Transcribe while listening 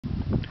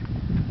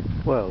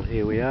Well,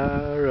 here we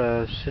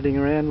are sitting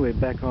around. We're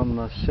back on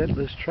the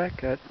settlers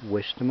track at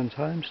Westerman's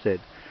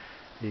homestead.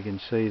 You can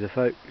see the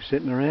folk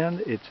sitting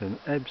around. It's an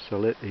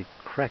absolutely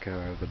cracker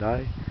of a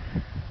day.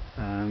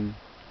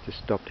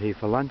 Just stopped here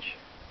for lunch.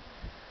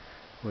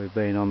 We've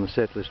been on the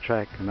settlers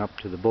track and up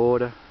to the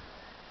border.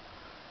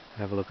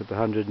 Have a look at the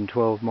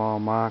 112-mile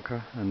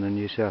marker and the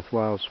New South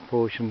Wales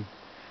portion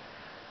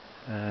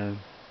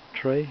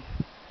tree.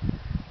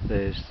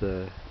 There's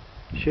the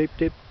sheep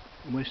dip,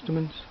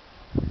 Westerman's,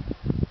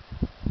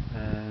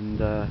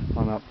 and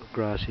on up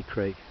Grassy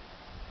Creek.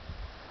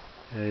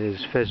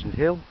 There's Pheasant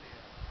Hill,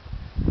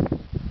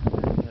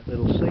 and that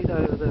little seat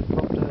over there,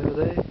 popped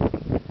over there.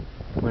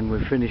 When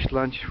we've finished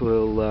lunch,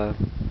 we'll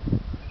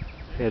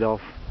head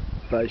off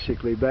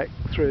basically back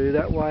through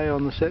that way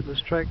on the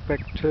settlers track back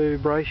to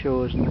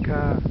Brayshaw's in the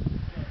car.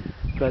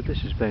 But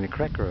this has been a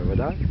cracker of a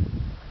day.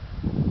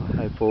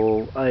 I hope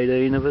all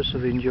 18 of us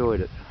have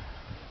enjoyed it.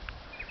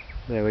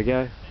 There we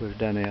go, we've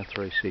done our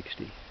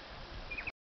 360.